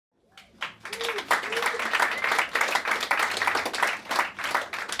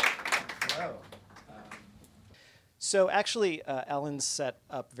So actually, Ellen set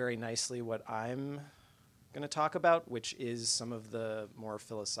up very nicely what I'm going to talk about, which is some of the more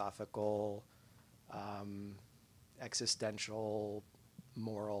philosophical, um, existential,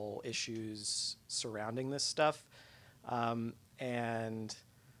 moral issues surrounding this stuff. And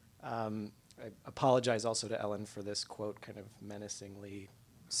I apologize also to Ellen for this quote kind of menacingly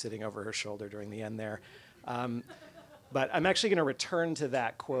sitting over her shoulder during the end there. But I'm actually going to return to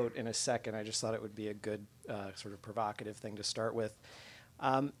that quote in a second. I just thought it would be a good sort of provocative thing to start with.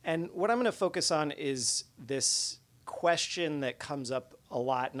 And what I'm going to focus on is this question that comes up a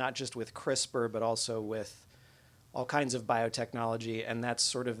lot, not just with CRISPR, but also with all kinds of biotechnology, and that's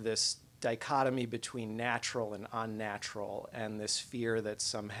sort of this dichotomy between natural and unnatural, and this fear that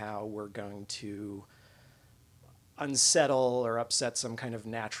somehow we're going to unsettle or upset some kind of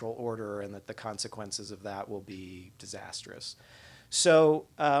natural order, and that the consequences of that will be disastrous. So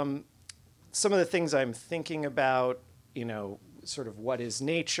some of the things I'm thinking about, sort of what is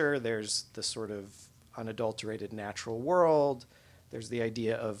nature? There's the sort of unadulterated natural world. There's the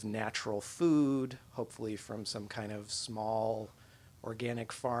idea of natural food, hopefully from some kind of small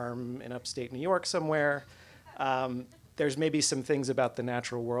organic farm in upstate New York somewhere. There's maybe some things about the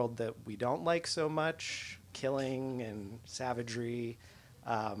natural world that we don't like so much, killing and savagery,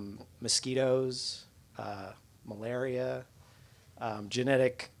 mosquitoes, malaria,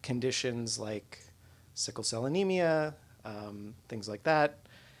 genetic conditions like sickle cell anemia, things like that.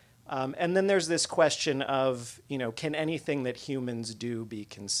 And then there's this question of, can anything that humans do be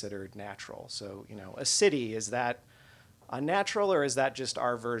considered natural? So, a city, is that unnatural, or is that just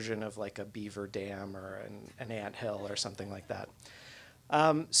our version of like a beaver dam or an anthill or something like that?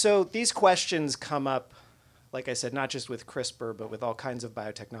 So these questions come up, like I said, not just with CRISPR, but with all kinds of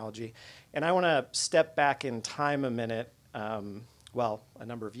biotechnology. And I want to step back in time a minute, a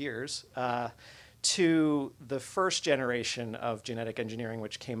number of years, to the first generation of genetic engineering,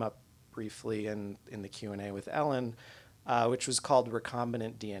 which came up briefly in the Q&A with Ellen, which was called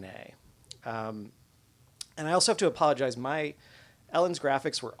recombinant DNA. And I also have to apologize. Ellen's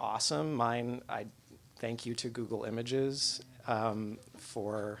graphics were awesome. Mine, I thank you to Google Images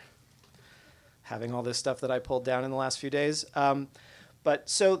for having all this stuff that I pulled down in the last few days. But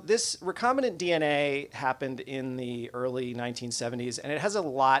so this recombinant DNA happened in the early 1970s, and it has a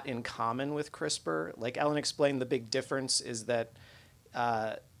lot in common with CRISPR. Like Ellen explained, the big difference is that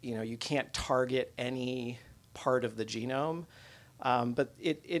you can't target any part of the genome, but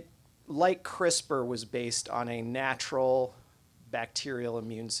it like CRISPR was based on a natural bacterial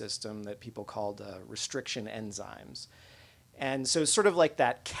immune system that people called restriction enzymes. And so sort of like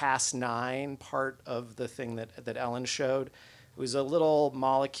that Cas9 part of the thing that Ellen showed, it was a little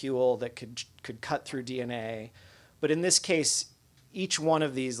molecule that could cut through DNA. But in this case, each one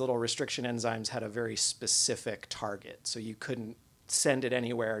of these little restriction enzymes had a very specific target. So you couldn't send it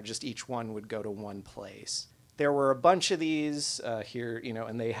anywhere, just each one would go to one place. There were a bunch of these here,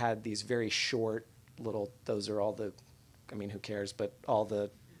 and they had these very short little, those are all the, who cares, but all the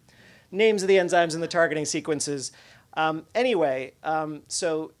names of the enzymes and the targeting sequences.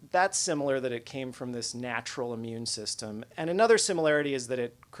 So that's similar, that it came from this natural immune system. And another similarity is that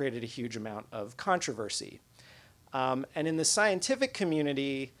it created a huge amount of controversy. And in the scientific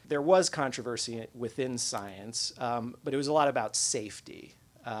community, there was controversy within science, but it was a lot about safety.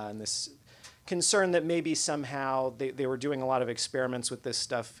 And this concern that maybe somehow they were doing a lot of experiments with this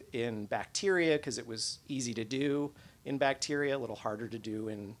stuff in bacteria because it was easy to do in bacteria, a little harder to do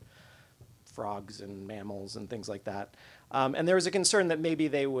in frogs and mammals and things like that. And there was a concern that maybe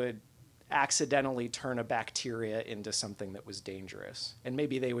they would accidentally turn a bacteria into something that was dangerous. And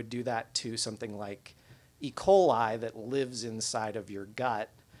maybe they would do that to something like E. coli that lives inside of your gut,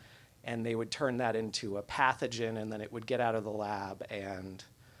 and they would turn that into a pathogen, and then it would get out of the lab and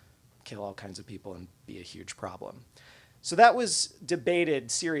kill all kinds of people and be a huge problem. So that was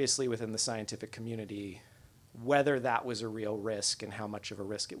debated seriously within the scientific community, whether that was a real risk and how much of a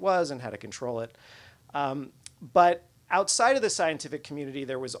risk it was and how to control it. But outside of the scientific community,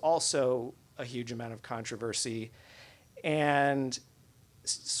 there was also a huge amount of controversy, and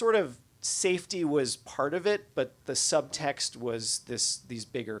sort of safety was part of it, but the subtext was these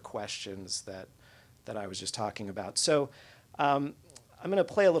bigger questions that I was just talking about. So I'm going to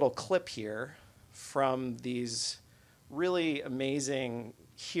play a little clip here from these really amazing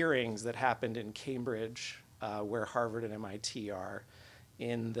hearings that happened in Cambridge, where Harvard and MIT are,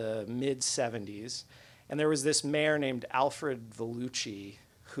 in the mid-'70s. And there was this mayor named Alfred Vellucci,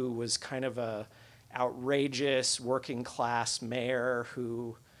 who was kind of a outrageous working class mayor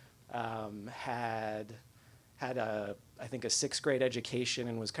who had I think a 6th grade education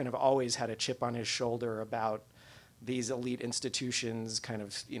and was kind of always had a chip on his shoulder about these elite institutions kind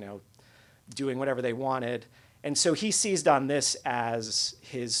of, doing whatever they wanted. And so he seized on this as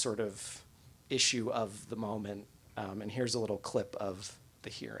his sort of issue of the moment. And here's a little clip of the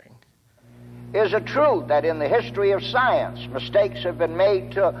hearing. Is it true that in the history of science, mistakes have been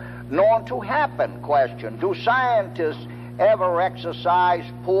made known to happen? Question. Do scientists ever exercise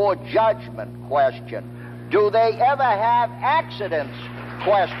poor judgment? Question. Do they ever have accidents?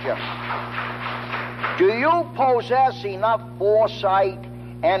 Question. Do you possess enough foresight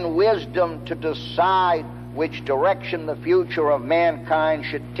and wisdom to decide which direction the future of mankind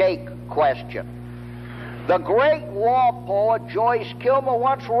should take? Question. The great war poet Joyce Kilmer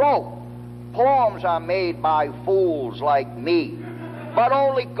once wrote, poems are made by fools like me, but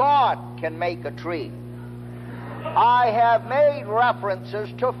only God can make a tree. I have made references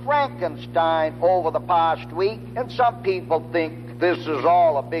to Frankenstein over the past week, and some people think this is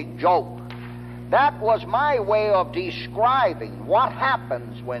all a big joke. That was my way of describing what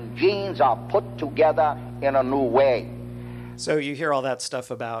happens when genes are put together in a new way. So you hear all that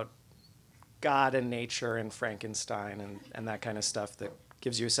stuff about God and nature and Frankenstein and that kind of stuff that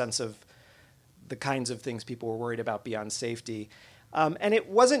gives you a sense of the kinds of things people were worried about beyond safety. And it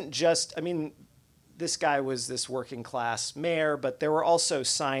wasn't just, this guy was this working class mayor, but there were also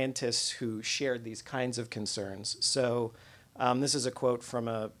scientists who shared these kinds of concerns. So this is a quote from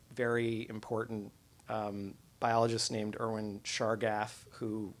a very important biologist named Erwin Chargaff,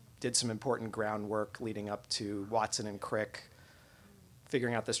 who did some important groundwork leading up to Watson and Crick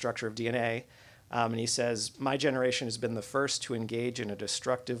figuring out the structure of DNA. And he says, my generation has been the first to engage in a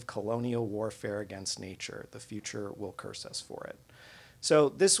destructive colonial warfare against nature. The future will curse us for it. So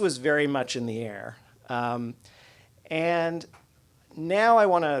this was very much in the air. And now I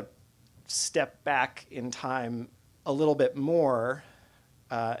want to step back in time a little bit more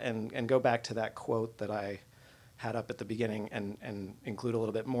and go back to that quote that I had up at the beginning and include a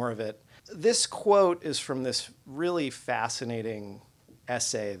little bit more of it. This quote is from this really fascinating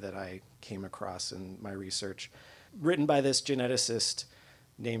essay that I came across in my research, written by this geneticist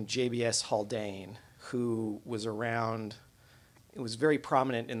named J.B.S. Haldane, who was around, it was very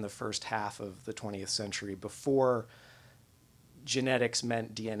prominent in the first half of the 20th century before genetics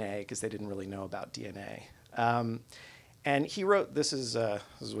meant DNA, because they didn't really know about DNA. And he wrote, this is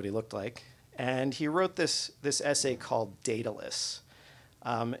what he looked like, and he wrote this essay called Daedalus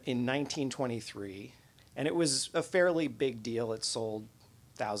in 1923, and it was a fairly big deal. It sold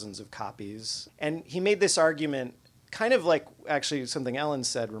thousands of copies. And he made this argument, kind of like actually something Ellen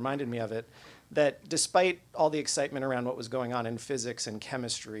said, reminded me of it, that despite all the excitement around what was going on in physics and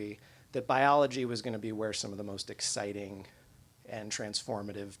chemistry, that biology was going to be where some of the most exciting and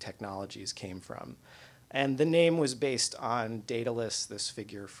transformative technologies came from. And the name was based on Daedalus, this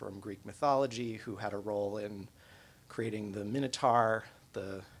figure from Greek mythology who had a role in creating the Minotaur,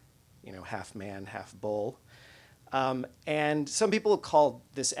 the half man, half bull. And some people called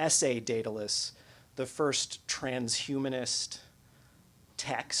this essay, Daedalus, the first transhumanist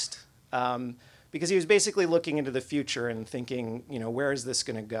text, because he was basically looking into the future and thinking, where is this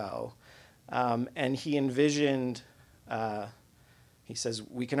going to go? And he envisioned, he says,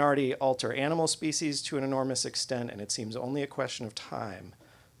 we can already alter animal species to an enormous extent, and it seems only a question of time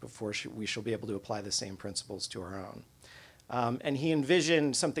before we shall be able to apply the same principles to our own. And he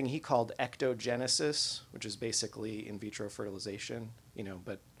envisioned something he called ectogenesis, which is basically in vitro fertilization,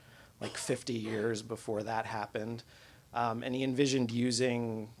 but like 50 years before that happened. And he envisioned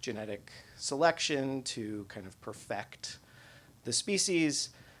using genetic selection to kind of perfect the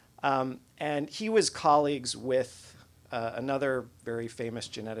species. And he was colleagues with another very famous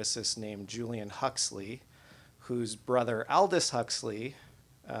geneticist named Julian Huxley, whose brother Aldous Huxley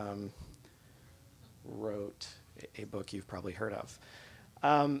wrote a book you've probably heard of.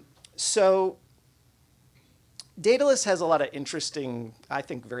 So Daedalus has a lot of interesting, I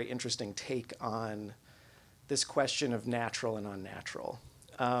think very interesting take on this question of natural and unnatural.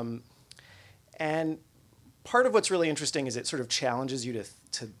 And part of what's really interesting is it sort of challenges you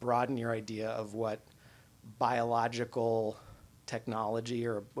to broaden your idea of what biological technology,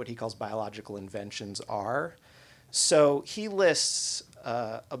 or what he calls biological inventions, are. So he lists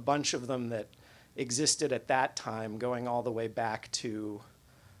a bunch of them that existed at that time, going all the way back to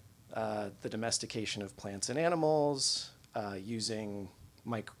the domestication of plants and animals, using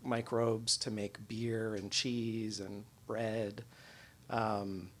microbes to make beer and cheese and bread,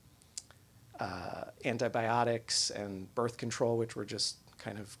 antibiotics and birth control, which were just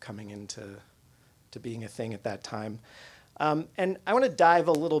kind of coming into being a thing at that time. And I want to dive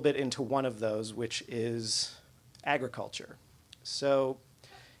a little bit into one of those, which is agriculture. So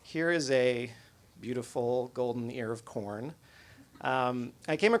here is a beautiful golden ear of corn,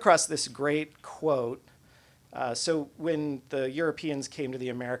 I came across this great quote. So when the Europeans came to the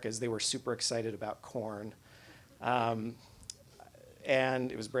Americas, they were super excited about corn.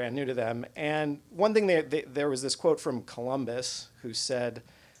 And it was brand new to them. And one thing, there was this quote from Columbus who said,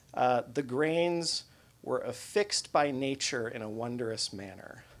 the grains were affixed by nature in a wondrous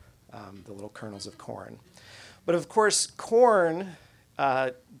manner, the little kernels of corn. But of course, corn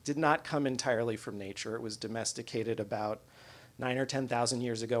did not come entirely from nature. It was domesticated about 9,000 or 10,000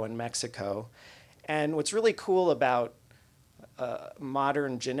 years ago in Mexico. And what's really cool about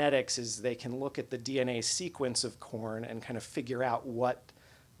modern genetics is they can look at the DNA sequence of corn and kind of figure out what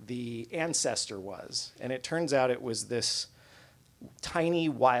the ancestor was. And it turns out it was this tiny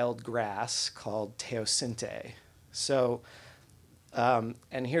wild grass called teosinte. So,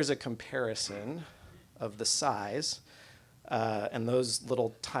 and here's a comparison of the size. And those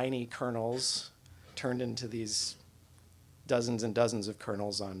little tiny kernels turned into these dozens and dozens of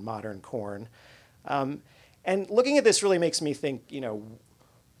kernels on modern corn. And looking at this really makes me think,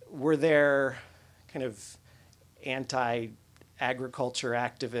 were there kind of anti-agriculture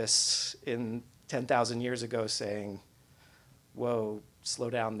activists in 10,000 years ago saying, whoa, slow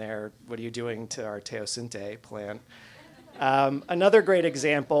down there, what are you doing to our teosinte plant? Another great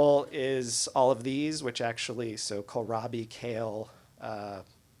example is all of these, which actually, so kohlrabi, kale,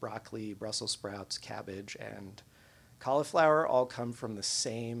 broccoli, Brussels sprouts, cabbage, and cauliflower all come from the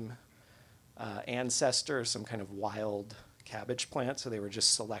same ancestor, some kind of wild cabbage plant. So they were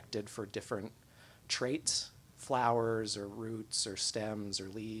just selected for different traits, flowers or roots or stems or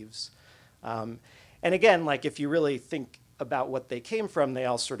leaves. And again, like if you really think about what they came from, they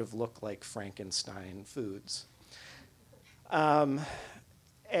all sort of look like Frankenstein foods. And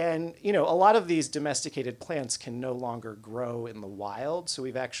a lot of these domesticated plants can no longer grow in the wild. So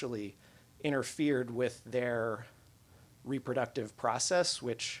we've actually interfered with their reproductive process,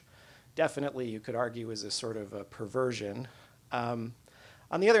 which definitely you could argue is a sort of a perversion. On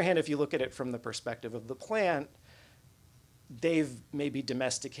the other hand, if you look at it from the perspective of the plant, they've maybe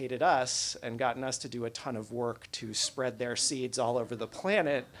domesticated us and gotten us to do a ton of work to spread their seeds all over the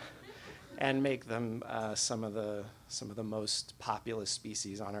planet and make them some of the most populous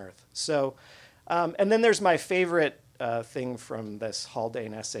species on Earth. So, and then there's my favorite thing from this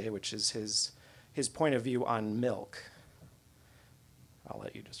Haldane essay, which is his point of view on milk. I'll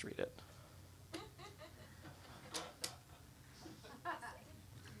let you just read it.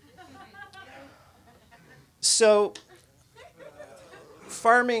 So,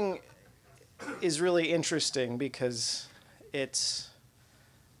 farming is really interesting because it's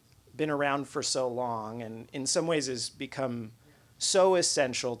been around for so long and in some ways has become so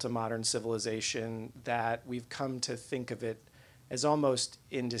essential to modern civilization that we've come to think of it as almost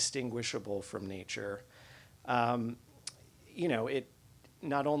indistinguishable from nature. It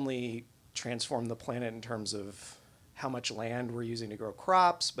not only transformed the planet in terms of how much land we're using to grow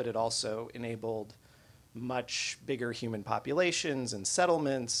crops, but it also enabled much bigger human populations and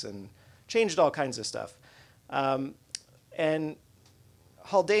settlements and changed all kinds of stuff. And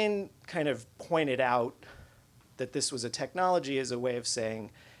Haldane kind of pointed out that this was a technology as a way of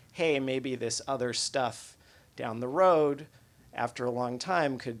saying, hey, maybe this other stuff down the road after a long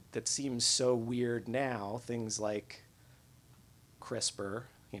time that seems so weird now, things like CRISPR,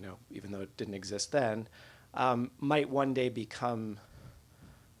 even though it didn't exist then, might one day become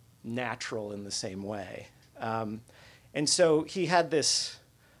natural in the same way. And so he had this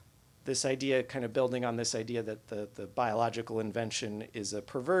idea, kind of building on this idea that the biological invention is a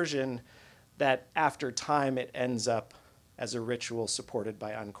perversion, that after time it ends up as a ritual supported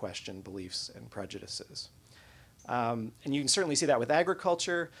by unquestioned beliefs and prejudices. And you can certainly see that with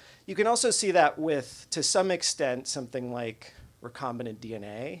agriculture. You can also see that with, to some extent, something like recombinant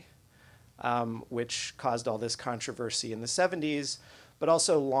DNA, which caused all this controversy in the 70s, but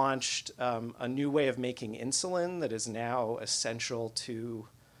also launched a new way of making insulin that is now essential to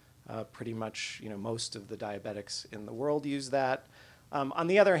pretty much, most of the diabetics in the world use that. On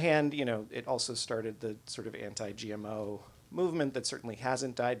the other hand, it also started the sort of anti-GMO movement that certainly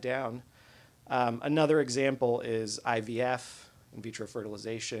hasn't died down. Another example is IVF, in vitro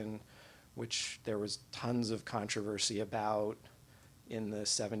fertilization, which there was tons of controversy about in the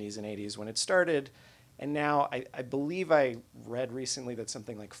 70s and 80s when it started. And now I believe I read recently that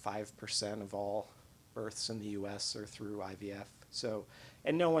something like 5% of all births in the US are through IVF. So,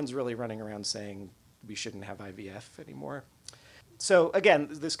 and no one's really running around saying we shouldn't have IVF anymore. So again,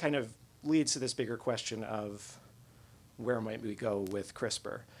 this kind of leads to this bigger question of where might we go with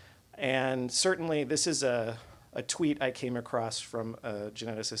CRISPR? And certainly this is a a tweet I came across from a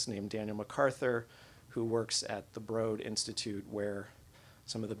geneticist named Daniel MacArthur, who works at the Broad Institute, where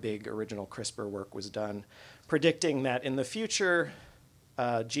some of the big original CRISPR work was done, predicting that in the future,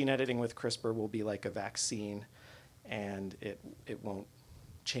 gene editing with CRISPR will be like a vaccine, and it won't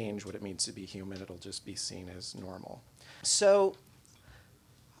change what it means to be human. It'll just be seen as normal. So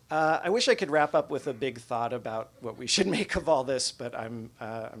I wish I could wrap up with a big thought about what we should make of all this, but I'm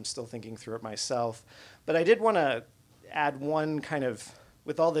still thinking through it myself. But I did want to add one kind of,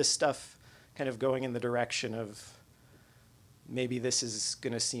 with all this stuff kind of going in the direction of maybe this is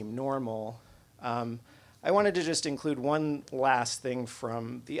going to seem normal, I wanted to just include one last thing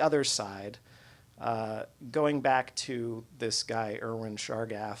from the other side, going back to this guy, Erwin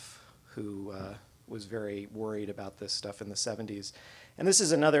Chargaff, who was very worried about this stuff in the 70s. And this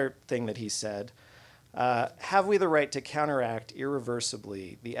is another thing that he said. Have we the right to counteract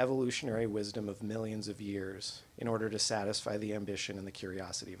irreversibly the evolutionary wisdom of millions of years in order to satisfy the ambition and the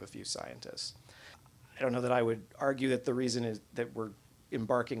curiosity of a few scientists? I don't know that I would argue that the reason is that we're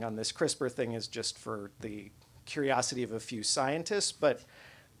embarking on this CRISPR thing is just for the curiosity of a few scientists, but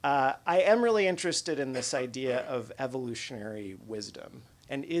I am really interested in this idea of evolutionary wisdom.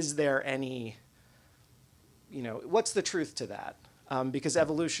 And is there any, what's the truth to that? Because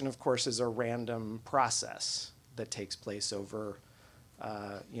evolution, of course, is a random process that takes place over,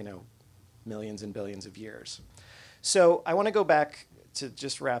 millions and billions of years. So I want to go back to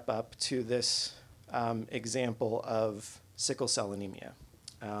just wrap up to this example of sickle cell anemia,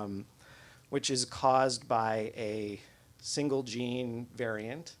 which is caused by a single gene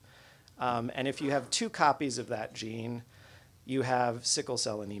variant. And if you have 2 copies of that gene, you have sickle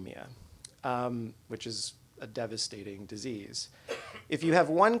cell anemia, which is a devastating disease. If you have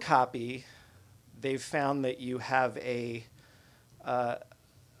 1 copy, they've found that you have a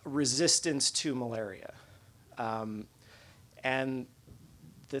resistance to malaria. And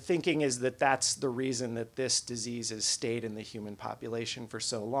the thinking is that that's the reason that this disease has stayed in the human population for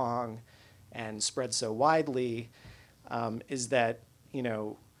so long and spread so widely, is that,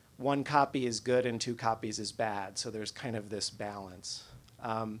 1 copy is good and 2 copies is bad. So there's kind of this balance.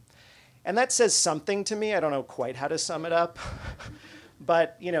 And that says something to me. I don't know quite how to sum it up.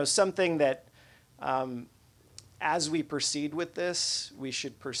 But, something that as we proceed with this, we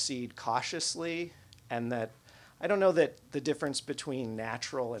should proceed cautiously, and that I don't know that the difference between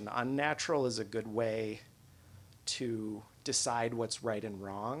natural and unnatural is a good way to decide what's right and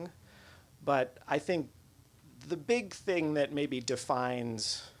wrong. But I think the big thing that maybe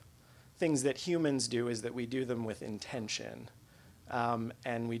defines things that humans do is that we do them with intention.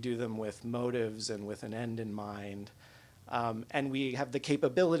 And we do them with motives and with an end in mind. And we have the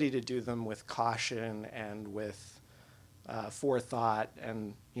capability to do them with caution and with forethought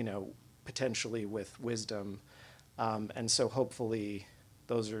and, potentially with wisdom. And so hopefully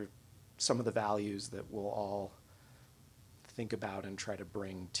those are some of the values that we'll all think about and try to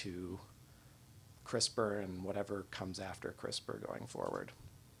bring to CRISPR and whatever comes after CRISPR going forward.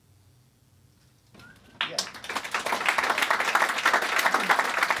 Yeah.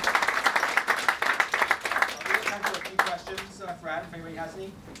 We have time for a few questions, Fred, if anybody has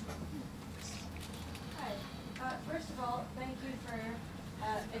any. Hi. First of all, thank you for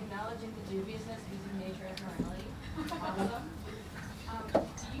acknowledging the dubiousness of using nature as morality. Awesome.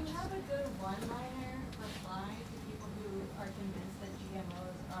 Do you have a good one-liner reply to people who are convinced that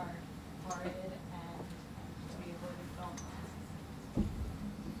GMOs are horrid and to be avoided at all costs?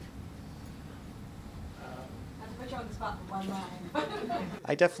 Not to put you on the spot for one line.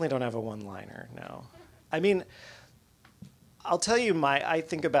 I definitely don't have a one-liner, no. I mean, I'll tell you, I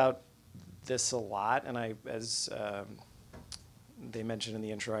think about this a lot, and as they mentioned in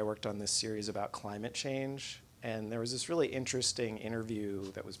the intro, I worked on this series about climate change, and there was this really interesting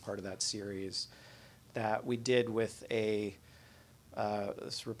interview that was part of that series that we did with this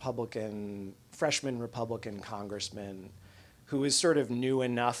freshman Republican congressman who was sort of new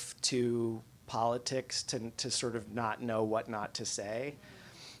enough to politics to sort of not know what not to say.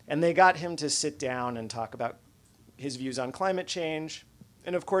 And they got him to sit down and talk about his views on climate change.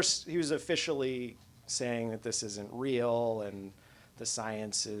 And of course, he was officially saying that this isn't real and the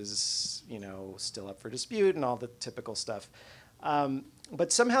science is, still up for dispute and all the typical stuff.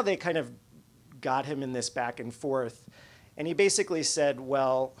 But somehow they kind of got him in this back and forth. And he basically said,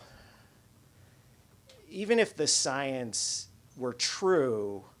 well, even if the science were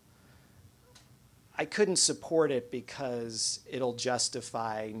true, I couldn't support it because it'll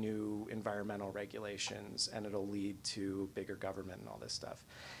justify new environmental regulations and it'll lead to bigger government and all this stuff.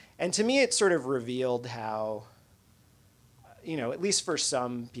 And to me, it sort of revealed how, at least for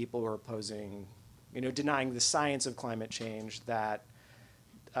some people who are opposing denying the science of climate change, that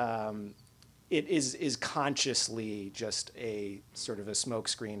it is consciously just a sort of a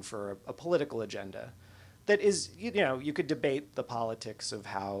smokescreen for a political agenda. That is, you could debate the politics of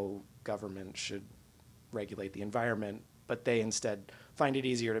how government should regulate the environment, but they instead find it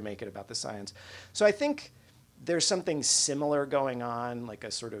easier to make it about the science. So I think there's something similar going on, like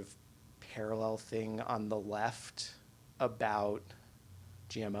a sort of parallel thing on the left about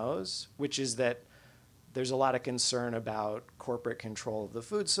GMOs, which is that there's a lot of concern about corporate control of the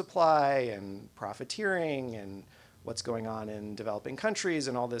food supply and profiteering and what's going on in developing countries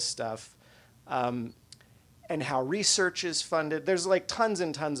and all this stuff, and how research is funded. There's like tons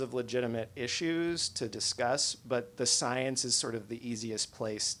and tons of legitimate issues to discuss, but the science is sort of the easiest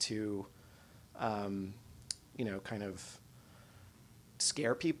place to, kind of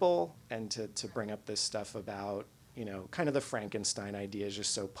scare people and to bring up this stuff about, kind of the Frankenstein idea is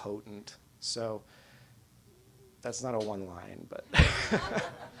just so potent. So that's not a one line, but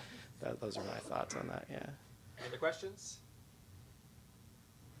those are my thoughts on that, yeah. Any other questions?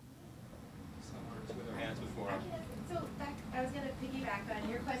 Someone with their hands before. So I was going to piggyback on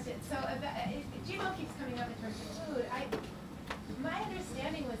your question. So GMO keeps coming up in terms of food. My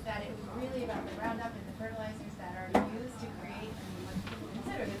understanding was that it was really about the Roundup and the fertilizers that are used to create what people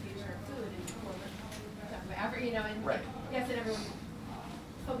consider the future of food and whatever, and right. Yes, and everyone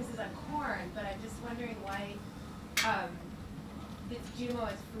focuses on corn, but I'm just wondering why this GMO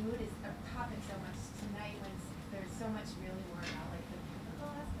as food is a topic so much tonight when there's so much really more about like the chemical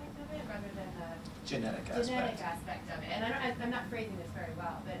aspect of it rather than the Genetic aspect of it. And I'm not phrasing this very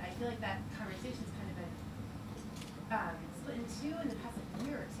well, but I feel like that conversation's kind of been split in two in the past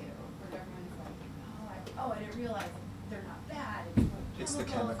year or two, where everyone's like, I didn't realize they're not bad. It's the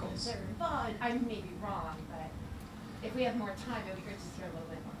chemicals. They're involved. I may be wrong, but if we have more time, it would be great to hear a little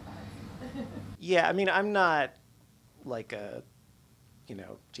bit more about it. Yeah, I mean, I'm not like a,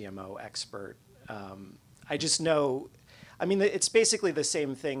 GMO expert. I just know, it's basically the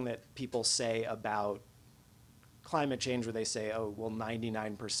same thing that people say about climate change, where they say,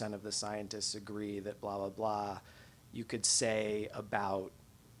 99% of the scientists agree that blah, blah, blah. You could say about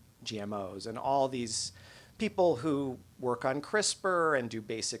GMOs. And all these people who work on CRISPR and do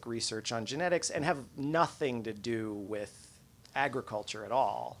basic research on genetics and have nothing to do with agriculture at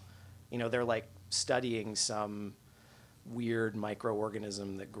all. They're like studying some weird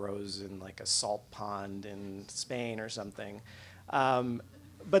microorganism that grows in like a salt pond in Spain or something.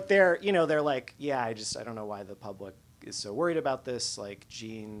 But they're like, I don't know why the public is so worried about this. Like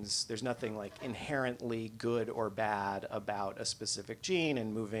genes, there's nothing like inherently good or bad about a specific gene,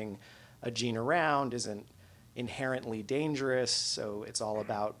 and moving a gene around isn't inherently dangerous. So it's all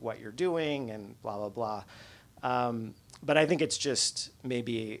about what you're doing and blah, blah, blah. But I think it's just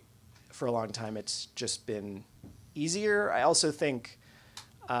maybe for a long time it's just been easier. I also think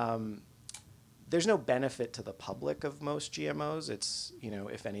there's no benefit to the public of most GMOs. It's,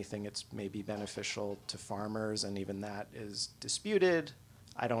 if anything, it's maybe beneficial to farmers, and even that is disputed.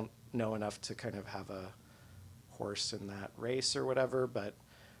 I don't know enough to kind of have a horse in that race or whatever, but,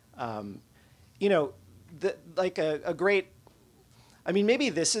 maybe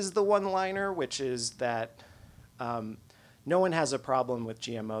this is the one-liner, which is that no one has a problem with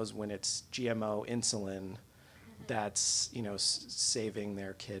GMOs when it's GMO insulin that's, saving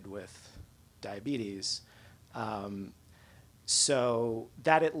their kid with diabetes. So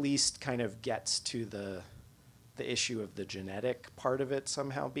that at least kind of gets to the issue of the genetic part of it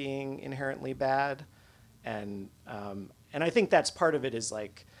somehow being inherently bad. And I think that's part of it is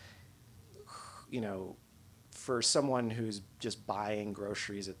like, for someone who's just buying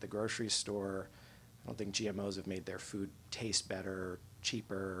groceries at the grocery store, I don't think GMOs have made their food taste better,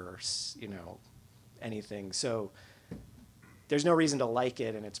 cheaper, or, anything. So there's no reason to like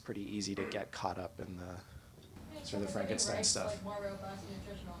it, and it's pretty easy to get caught up in the sort of the Frankenstein stuff. Like more robust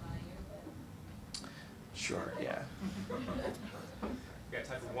nutritional value, but Sure, yeah. We got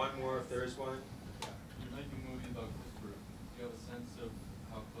time for one more if there is one. You're making a movie about CRISPR. Do you have a sense of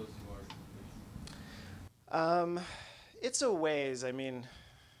how close you are to completion? It's a ways.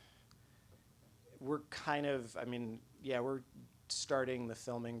 We're kind of, we're starting the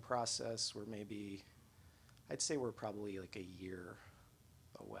filming process. I'd say we're probably like a year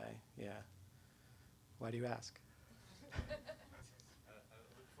away, yeah. Why do you ask? I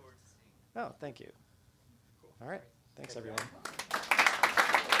look forward to seeing it. Oh, thank you. Cool. All right, thanks everyone.